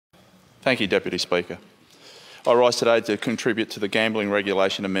Thank you, Deputy Speaker. I rise today to contribute to the Gambling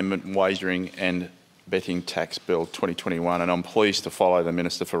Regulation Amendment and Wagering and Betting Tax Bill 2021, and I'm pleased to follow the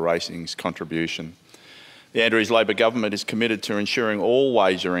Minister for Racing's contribution. The Andrews Labor government is committed to ensuring all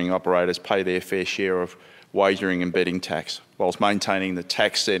wagering operators pay their fair share of wagering and betting tax, whilst maintaining the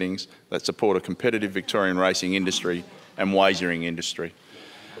tax settings that support a competitive Victorian racing industry and wagering industry.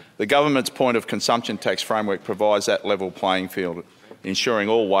 The government's point of consumption tax framework provides that level playing field, ensuring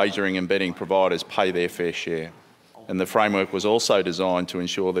all wagering and betting providers pay their fair share. And the framework was also designed to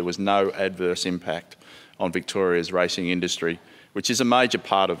ensure there was no adverse impact on Victoria's racing industry, which is a major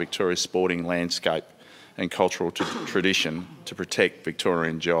part of Victoria's sporting landscape and cultural tradition, to protect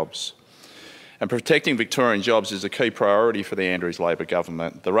Victorian jobs. And protecting Victorian jobs is a key priority for the Andrews Labor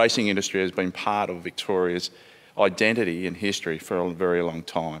government. The racing industry has been part of Victoria's identity and history for a very long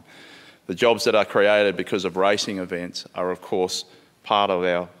time. The jobs that are created because of racing events are, of course, part of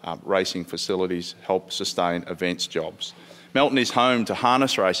our racing facilities, help sustain events jobs. Melton is home to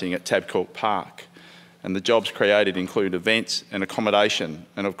harness racing at Tabcorp Park, and the jobs created include events and accommodation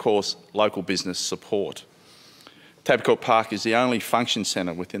and, of course, local business support. Tabcorp Park is the only function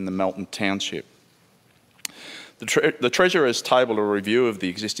centre within the Melton Township. The Treasurer has tabled a review of the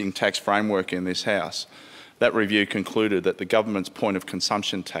existing tax framework in this House. That review concluded that the government's point of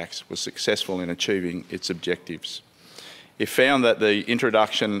consumption tax was successful in achieving its objectives. It found that the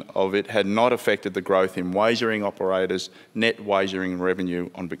introduction of it had not affected the growth in wagering operators' net wagering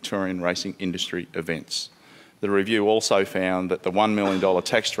revenue on Victorian racing industry events. The review also found that the $1 million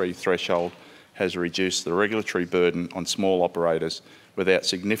tax-free threshold has reduced the regulatory burden on small operators without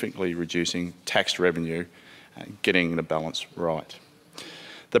significantly reducing tax revenue and getting the balance right.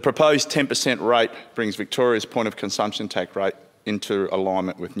 The proposed 10% rate brings Victoria's point of consumption tax rate into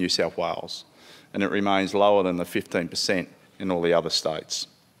alignment with New South Wales, and it remains lower than the 15% in all the other states.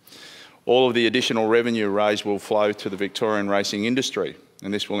 All of the additional revenue raised will flow to the Victorian racing industry,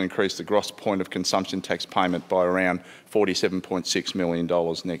 and this will increase the gross point of consumption tax payment by around $47.6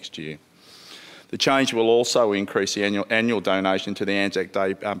 million next year. The change will also increase the annual donation to the Anzac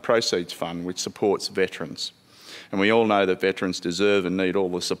Day Proceeds Fund, which supports veterans. And we all know that veterans deserve and need all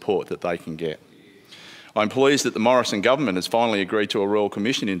the support that they can get. I'm pleased that the Morrison government has finally agreed to a Royal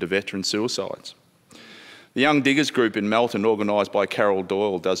Commission into veteran suicides. The Young Diggers group in Melton, organised by Carol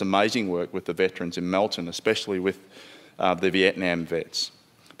Doyle, does amazing work with the veterans in Melton, especially with the Vietnam vets.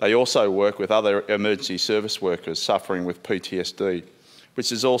 They also work with other emergency service workers suffering with PTSD,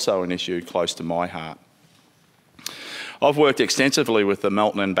 which is also an issue close to my heart. I've worked extensively with the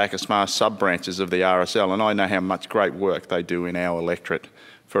Melton and Bacchus Marsh sub-branches of the RSL, and I know how much great work they do in our electorate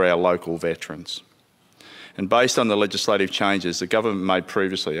for our local veterans. And based on the legislative changes the government made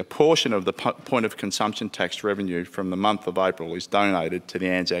previously, a portion of the point of consumption tax revenue from the month of April is donated to the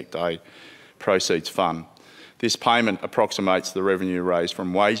Anzac Day Proceeds Fund. This payment approximates the revenue raised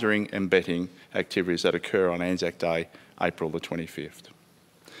from wagering and betting activities that occur on Anzac Day, April the 25th.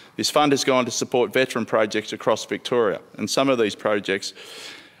 This fund has gone to support veteran projects across Victoria, and some of these projects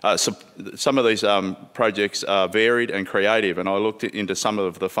are varied and creative, and I looked into some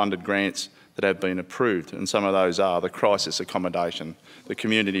of the funded grants that have been approved, and some of those are the crisis accommodation, the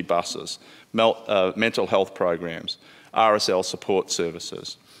community buses, mental health programs, RSL support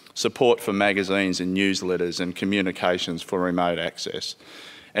services, support for magazines and newsletters and communications for remote access,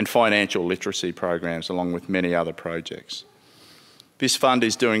 and financial literacy programs, along with many other projects. This fund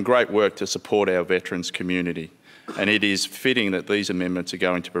is doing great work to support our veterans community, and it is fitting that these amendments are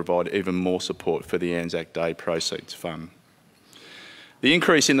going to provide even more support for the Anzac Day Proceeds Fund. The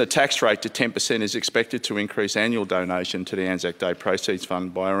increase in the tax rate to 10% is expected to increase annual donation to the Anzac Day Proceeds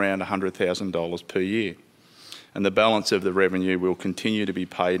Fund by around $100,000 per year, and the balance of the revenue will continue to be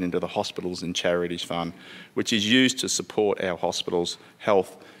paid into the Hospitals and Charities Fund, which is used to support our hospitals,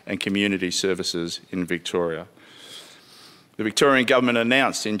 health and community services in Victoria. The Victorian Government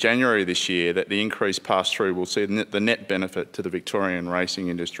announced in January this year that the increase passed through will see the net benefit to the Victorian racing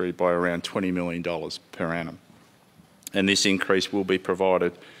industry by around $20 million per annum. And this increase will be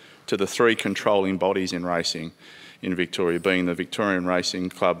provided to the three controlling bodies in racing in Victoria, being the Victorian Racing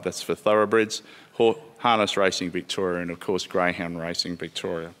Club, that's for thoroughbreds, Harness Racing Victoria, and of course Greyhound Racing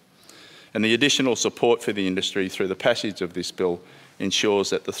Victoria. And the additional support for the industry through the passage of this bill ensures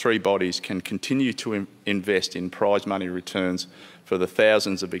that the three bodies can continue to invest in prize money returns for the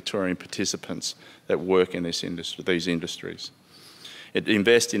thousands of Victorian participants that work in these industries. It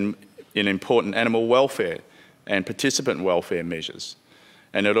invests in important animal welfare and participant welfare measures,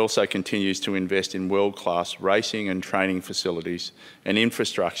 and it also continues to invest in world-class racing and training facilities and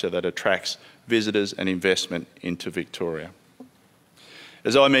infrastructure that attracts visitors and investment into Victoria.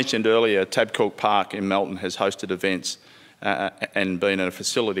 As I mentioned earlier, Tabcorp Park in Melton has hosted events and been a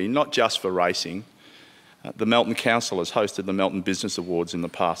facility not just for racing. The Melton Council has hosted the Melton Business Awards in the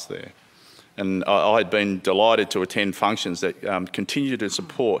past there. And I had been delighted to attend functions that continue to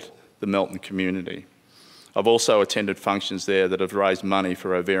support the Melton community. I've also attended functions there that have raised money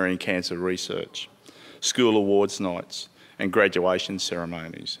for ovarian cancer research, school awards nights and graduation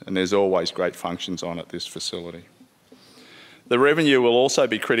ceremonies, and there's always great functions on at this facility. The revenue will also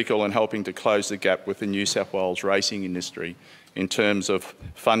be critical in helping to close the gap with the New South Wales racing industry in terms of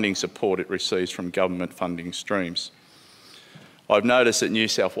funding support it receives from government funding streams. I've noticed that New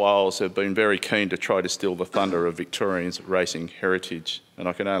South Wales have been very keen to try to steal the thunder of Victorian's racing heritage, and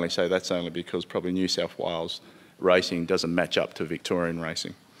I can only say that's only because probably New South Wales racing doesn't match up to Victorian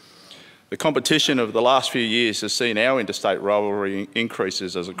racing. The competition of the last few years has seen our interstate rivalry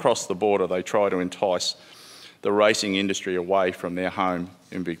increases as across the border they try to entice the racing industry away from their home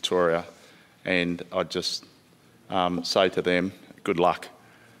in Victoria, and I just say to them, good luck.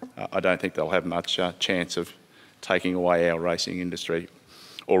 I don't think they'll have much chance of taking away our racing industry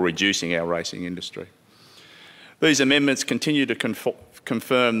or reducing our racing industry. These amendments continue to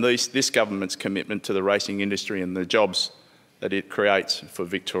confirm this government's commitment to the racing industry and the jobs that it creates for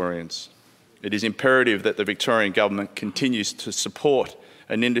Victorians. It is imperative that the Victorian government continues to support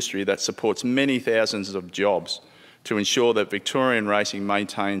an industry that supports many thousands of jobs to ensure that Victorian racing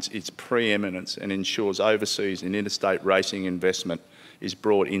maintains its preeminence and ensures overseas and interstate racing investment is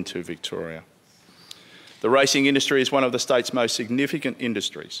brought into Victoria. The racing industry is one of the state's most significant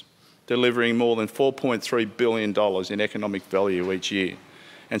industries, delivering more than $4.3 billion in economic value each year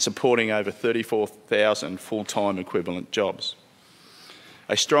and supporting over 34,000 full-time equivalent jobs.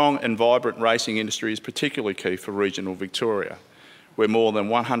 A strong and vibrant racing industry is particularly key for regional Victoria, where more than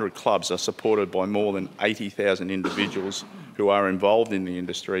 100 clubs are supported by more than 80,000 individuals who are involved in the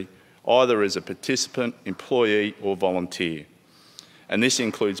industry, either as a participant, employee or volunteer. And this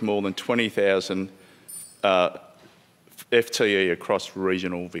includes more than 20,000 FTE across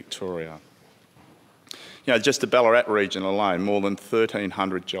regional Victoria. You know, just the Ballarat region alone, more than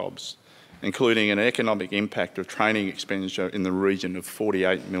 1,300 jobs, including an economic impact of training expenditure in the region of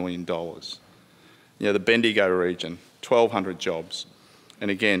 $48 million. You know, the Bendigo region, 1,200 jobs, and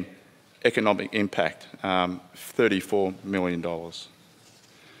again, economic impact, $34 million.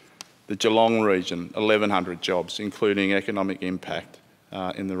 The Geelong region, 1,100 jobs, including economic impact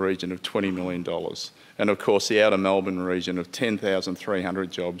in the region of $20 million. And of course, the Outer Melbourne region of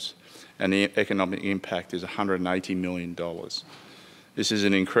 10,300 jobs, and the economic impact is $180 million. This is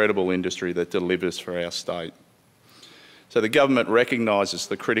an incredible industry that delivers for our state. So the government recognises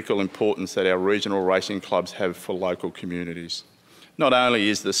the critical importance that our regional racing clubs have for local communities. Not only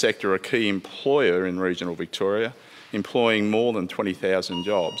is the sector a key employer in regional Victoria, employing more than 20,000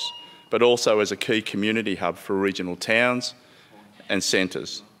 jobs, but also as a key community hub for regional towns and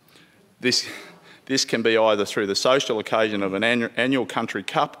centres. This can be either through the social occasion of an annual country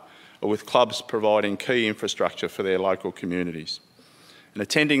cup or with clubs providing key infrastructure for their local communities. And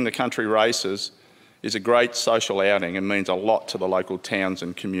attending the country races is a great social outing and means a lot to the local towns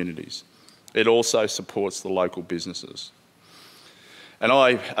and communities. It also supports the local businesses. And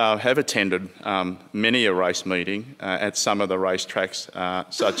I have attended many a race meeting at some of the racetracks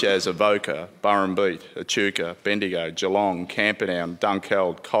such as Avoca, Burrumbeet, Echuca, Bendigo, Geelong, Camperdown,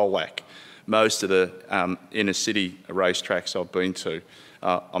 Dunkeld, Colac, most of the inner city racetracks I've been to.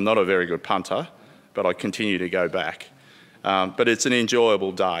 I'm not a very good punter, but I continue to go back. But it's an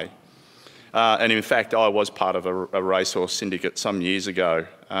enjoyable day. And in fact, I was part of a racehorse syndicate some years ago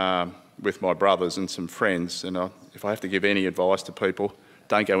with my brothers and some friends. And if I have to give any advice to people,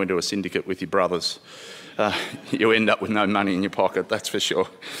 don't go into a syndicate with your brothers. You end up with no money in your pocket, that's for sure.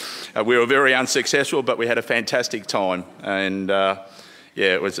 We were very unsuccessful, but we had a fantastic time. And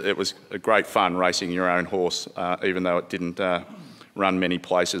yeah, it was a great fun racing your own horse, even though it didn't run many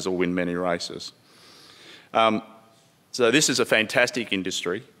places or win many races. So this is a fantastic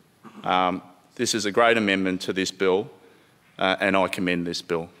industry. This is a great amendment to this bill, and I commend this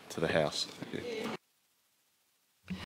bill to the House. Thank you.